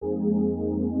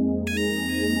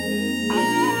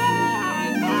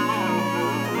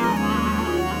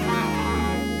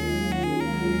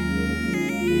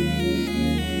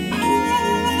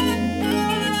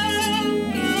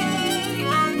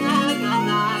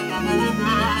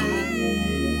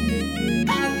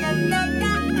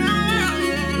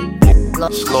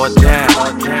Slow it down.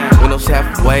 Windows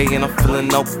halfway and I'm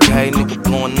feeling okay. Nigga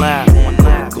blowing loud,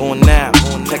 going now.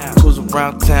 Take a cruise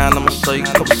around town. I'ma show you a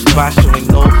couple spots you ain't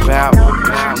know about.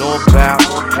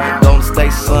 Golden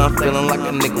State Sun, feeling like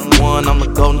a nigga won. I'm the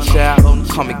golden child.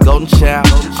 Call me golden child.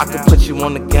 I can put you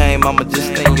on the game. I'ma just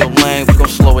stay in your lane. We gon'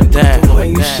 slow it down. The way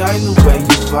you shine, the way you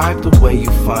vibe, the way you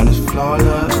find is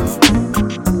flawless.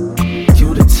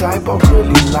 You the type I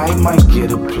really like, might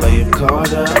get a player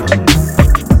card up.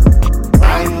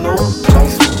 I know a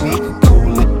place where we can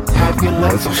cool it. Have your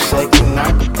legs on shaking,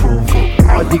 I can prove it.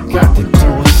 All you got to do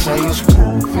is say it's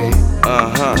groovy.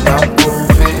 Now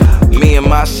prove it. Me and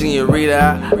my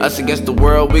senorita, us against the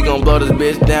world, we gon' blow this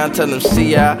bitch down, tell them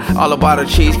see ya. All about her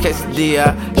cheese,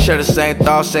 quesadilla. Share the same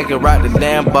thoughts, they can ride the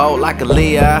damn boat like a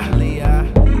Leah.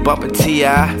 Bumpin'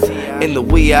 T.I. in the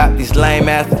wee out, these lame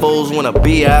ass fools wanna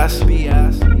be us.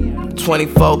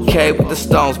 24K with the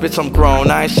stones, bitch I'm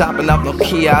grown, I ain't shopping up no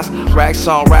kiosk. Racks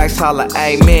on racks, holla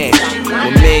amen.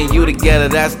 When me and you together,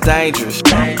 that's dangerous.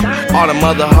 All them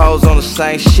other hoes on the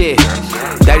same shit,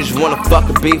 they just wanna fuck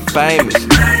and be famous.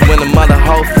 When the mother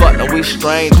hoe fuck, now we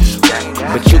strangers.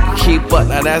 But you can keep up,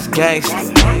 now that's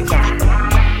gangsta.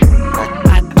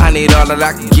 I need all that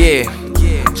I can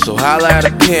get, so holla at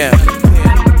a pimp.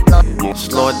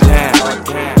 Slow it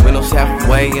down, windows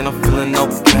halfway and I'm feeling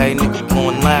okay. Nigga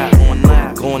going loud,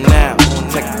 going now.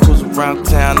 Take a cruise around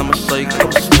town, I'ma show you a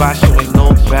couple spots you ain't know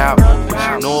about.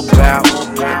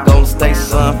 Golden State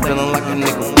Sun, feeling like a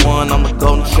nigga won. I'm the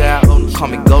golden child, call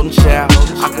me golden child.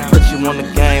 I can put you on the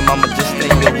game, I'ma just stay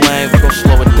in your lane. We gon'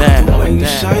 slow it down. The way you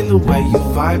shine, the way you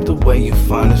vibe, the way you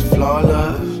find is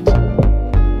flawless.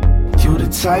 You the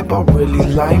type I really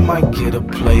like, might get a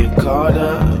player card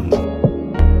up.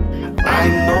 I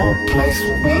know a place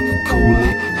where we can cool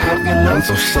it. Have your legs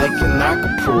on shaking, I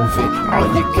can prove it. All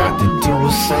you got to do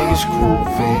is say it's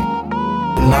groovy,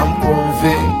 and I'm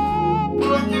groovy.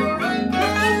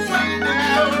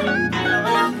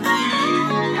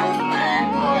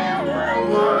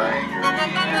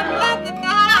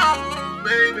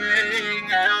 Baby,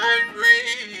 I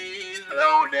breathe.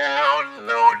 Low down,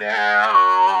 low down.